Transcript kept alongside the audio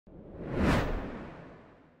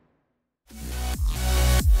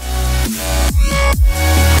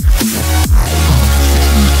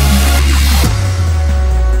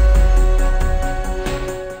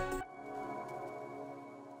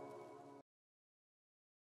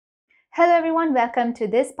Hello everyone, welcome to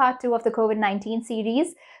this part 2 of the COVID-19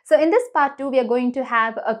 series. So in this part 2, we are going to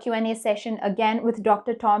have a Q&A session again with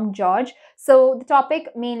Dr. Tom George. So the topic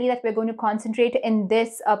mainly that we're going to concentrate in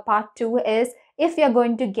this part 2 is if we are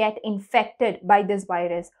going to get infected by this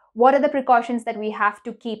virus, what are the precautions that we have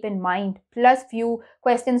to keep in mind? Plus few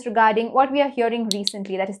questions regarding what we are hearing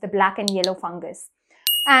recently, that is the black and yellow fungus.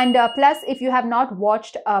 And plus, if you have not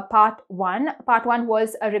watched part one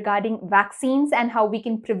was regarding vaccines and how we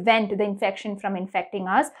can prevent the infection from infecting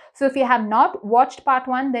us. So if you have not watched part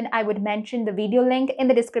 1, then I would mention the video link in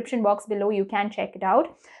the description box below. You can check it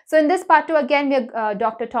out. So in this part 2, again,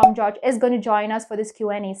 Dr. Tom George is going to join us for this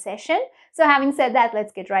Q&A session. So having said that,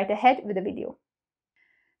 let's get right ahead with the video.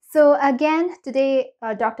 So again, today,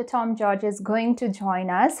 Dr. Tom George is going to join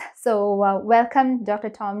us. So welcome, Dr.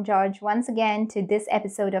 Tom George, once again to this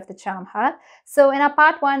episode of the Charm Hub. So in our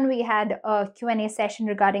part 1, we had a Q&A session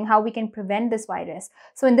regarding how we can prevent this virus.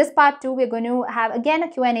 So in this part 2, we're going to have again a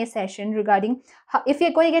Q&A session regarding how, if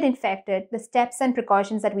you're going to get infected, the steps and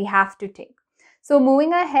precautions that we have to take. So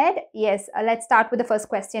moving ahead, yes, let's start with the first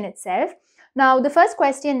question itself. Now, the first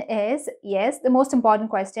question is, yes, the most important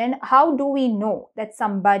question, how do we know that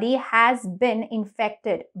somebody has been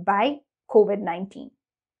infected by COVID-19?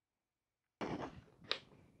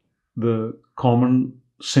 The common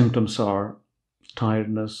symptoms are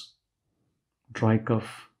tiredness, dry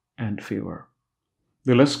cough, and fever.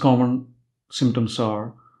 The less common symptoms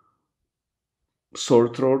are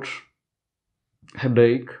sore throat,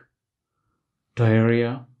 headache,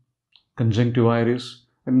 diarrhea, conjunctivitis,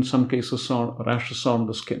 and in some cases rashes on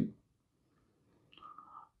the skin.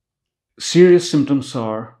 Serious symptoms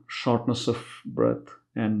are shortness of breath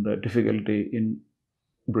and difficulty in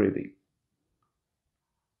breathing.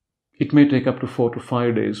 It may take up to 4 to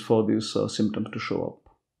 5 days for these symptoms to show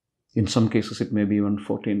up. In some cases, it may be even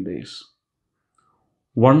 14 days.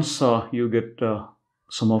 Once you get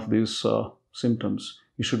some of these symptoms,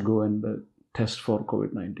 you should go and test for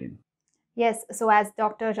COVID-19. Yes, so as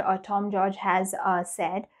Dr. Tom George has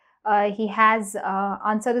said, he has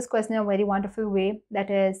answered this question in a very wonderful way. That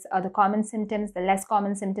is the common symptoms, the less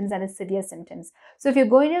common symptoms, and the severe symptoms. So if you're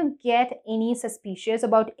going to get any suspicious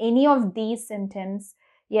about any of these symptoms,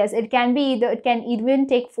 yes, it can even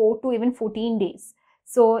take 4 to even 14 days.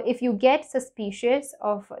 So if you get suspicious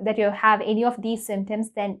of that you have any of these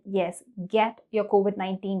symptoms, then yes, get your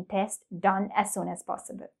COVID-19 test done as soon as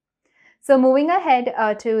possible. So moving ahead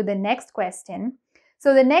to the next question.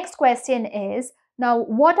 So the next question is, now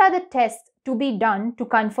what are the tests to be done to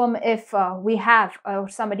confirm if we have or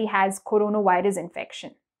somebody has coronavirus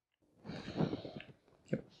infection?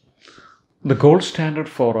 Yep. The gold standard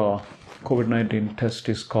for a COVID-19 test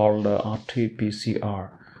is called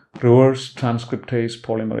RT-PCR, reverse transcriptase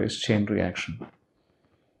polymerase chain reaction.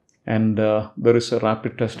 And there is a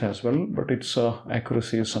rapid test as well, but its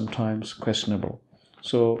accuracy is sometimes questionable.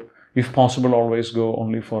 So if possible, always go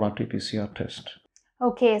only for RT-PCR test.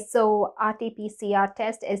 Okay, so RT-PCR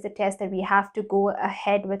test is the test that we have to go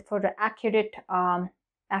ahead with for the accurate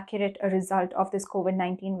result of this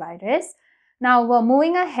COVID-19 virus. Now, we're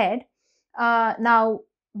moving ahead. Now,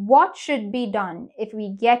 what should be done if we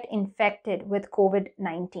get infected with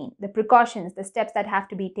COVID-19? The precautions, the steps that have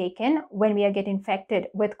to be taken when we get infected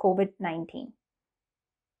with COVID-19.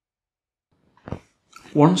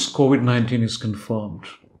 Once COVID-19 is confirmed,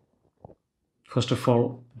 first of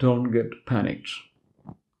all, don't get panicked.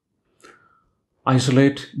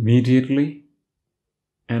 Isolate immediately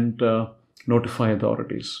and notify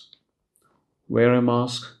authorities. Wear a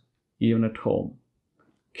mask even at home.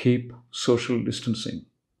 Keep social distancing.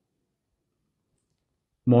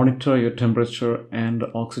 Monitor your temperature and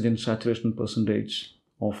oxygen saturation percentage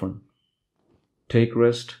often. Take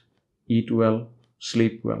rest, eat well,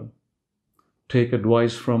 sleep well. Take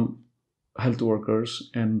advice from health workers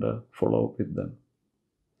and follow up with them.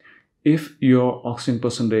 If your oxygen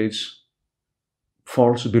percentage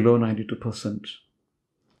falls below 92%,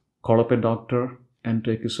 call up a doctor and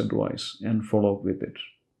take his advice and follow up with it.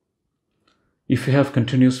 If you have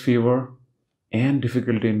continuous fever and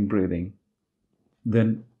difficulty in breathing,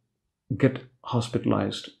 then get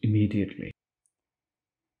hospitalized immediately.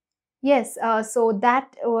 Yes, so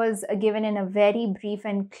that was given in a very brief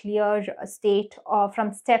and clear state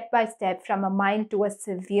from step by step, from a mild to a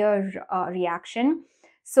severe reaction.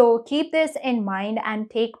 So keep this in mind and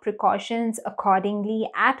take precautions accordingly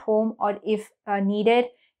at home, or if needed,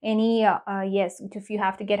 if you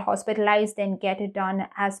have to get hospitalized, then get it done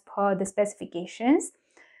as per the specifications.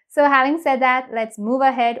 So having said that, let's move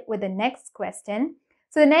ahead with the next question.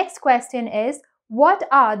 So the next question is, what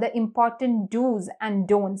are the important do's and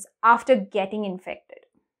don'ts after getting infected?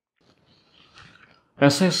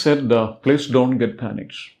 As I said, please don't get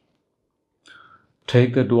panicked.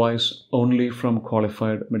 Take the advice only from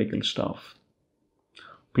qualified medical staff.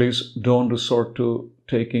 Please don't resort to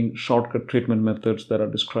taking shortcut treatment methods that are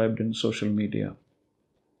described in social media.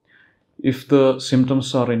 If the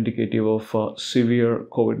symptoms are indicative of severe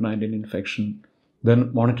COVID-19 infection,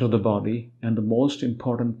 then monitor the body, and the most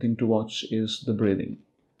important thing to watch is the breathing.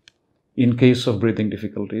 In case of breathing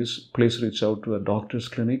difficulties, please reach out to a doctor's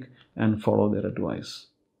clinic and follow their advice.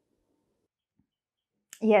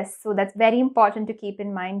 Yes, so that's very important to keep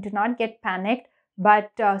in mind. Do not get panicked,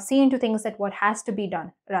 but see into things that what has to be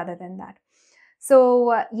done rather than that.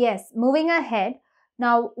 So yes, moving ahead.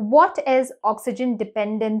 Now, what is oxygen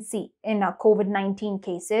dependency in COVID-19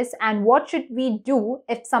 cases, and what should we do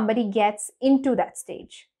if somebody gets into that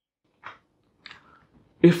stage?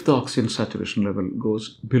 If the oxygen saturation level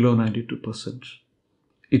goes below 92%,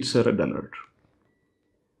 it's a red alert.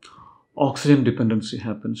 Oxygen dependency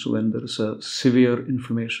happens when there is a severe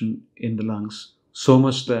inflammation in the lungs, so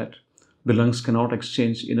much that the lungs cannot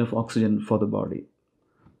exchange enough oxygen for the body.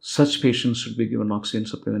 Such patients should be given oxygen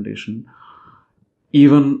supplementation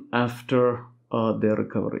even after their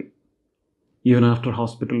recovery. Even after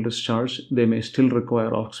hospital discharge, they may still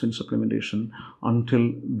require oxygen supplementation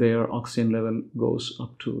until their oxygen level goes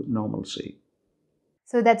up to normalcy.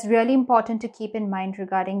 So that's really important to keep in mind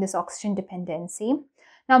regarding this oxygen dependency.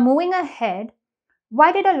 Now, moving ahead,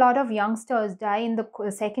 why did a lot of youngsters die in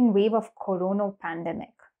the second wave of corona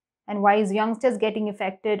pandemic? And why is youngsters getting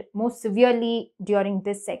affected most severely during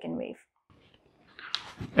this second wave?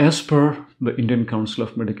 As per the Indian Council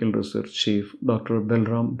of Medical Research Chief Dr.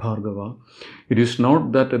 Balram Bhargava, it is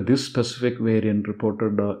not that this specific variant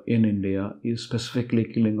reported in India is specifically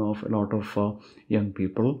killing off a lot of young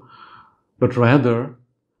people, but rather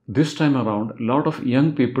this time around, a lot of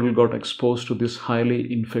young people got exposed to this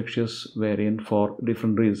highly infectious variant for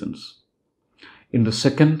different reasons. In the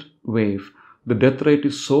second wave, the death rate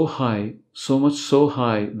is so high, so much so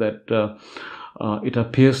high that it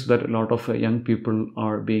appears that a lot of young people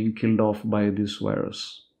are being killed off by this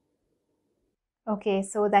virus. Okay,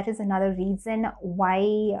 so that is another reason why,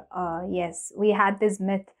 yes, we had this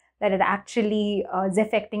myth that it actually is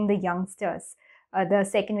affecting the youngsters. The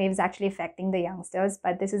second wave is actually affecting the youngsters,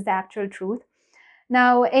 but this is the actual truth.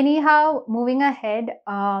 Now, anyhow, moving ahead,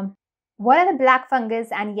 what are the black fungus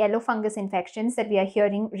and yellow fungus infections that we are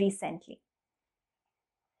hearing recently?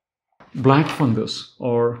 Black fungus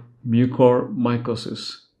or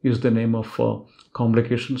mucormycosis is the name of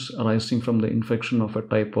complications arising from the infection of a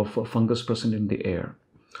type of fungus present in the air.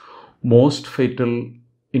 Most fatal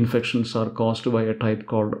infections are caused by a type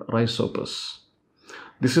called rhizopus.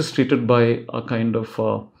 This is treated by a kind of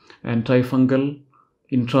antifungal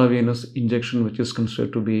intravenous injection which is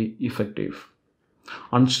considered to be effective.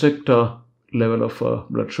 Unchecked level of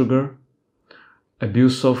blood sugar,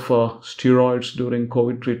 abuse of steroids during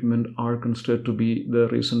COVID treatment are considered to be the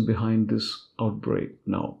reason behind this outbreak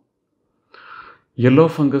now. Yellow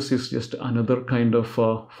fungus is just another kind of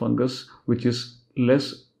fungus which is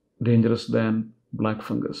less dangerous than black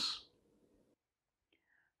fungus.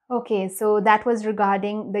 Okay, so that was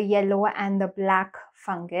regarding the yellow and the black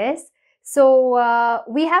fungus. So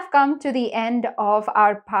we have come to the end of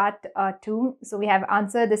our part 2. So we have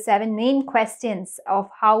answered the 7 main questions of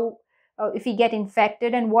how if we get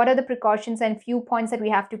infected and what are the precautions and few points that we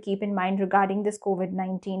have to keep in mind regarding this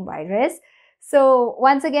COVID-19 virus. So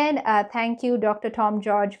once again, thank you, Dr. Tom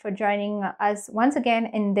George, for joining us once again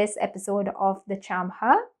in this episode of the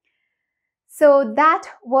Chamha. So that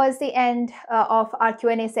was the end of our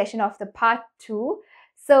Q&A session of the part 2.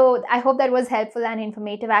 So I hope that was helpful and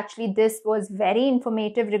informative. Actually, this was very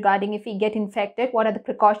informative regarding if we get infected, what are the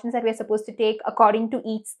precautions that we're supposed to take according to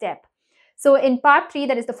each step. So in part 3,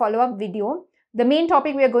 that is the follow-up video, the main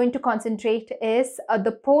topic we are going to concentrate is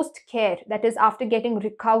the post-care, that is after getting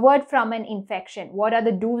recovered from an infection. What are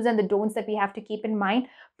the do's and the don'ts that we have to keep in mind,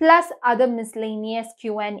 plus other miscellaneous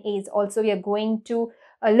Q&As. Also, we are going to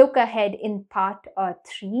look ahead in part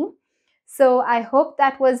 3. So I hope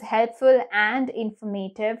that was helpful and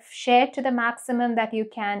informative. Share to the maximum that you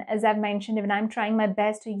can. As I've mentioned, even I'm trying my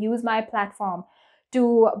best to use my platform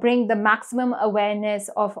to bring the maximum awareness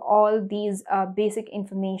of all these basic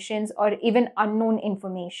informations or even unknown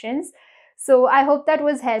informations. So I hope that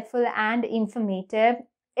was helpful and informative.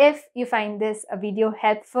 If you find this video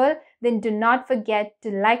helpful, then do not forget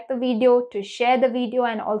to like the video, to share the video,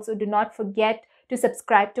 and also do not forget to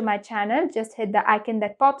subscribe to my channel. Just hit the icon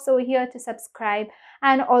that pops over here to subscribe,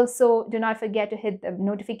 and also do not forget to hit the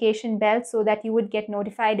notification bell so that you would get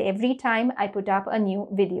notified every time I put up a new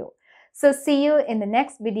video. So see you in the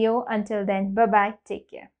next video. Until then, bye-bye. Take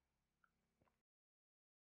care.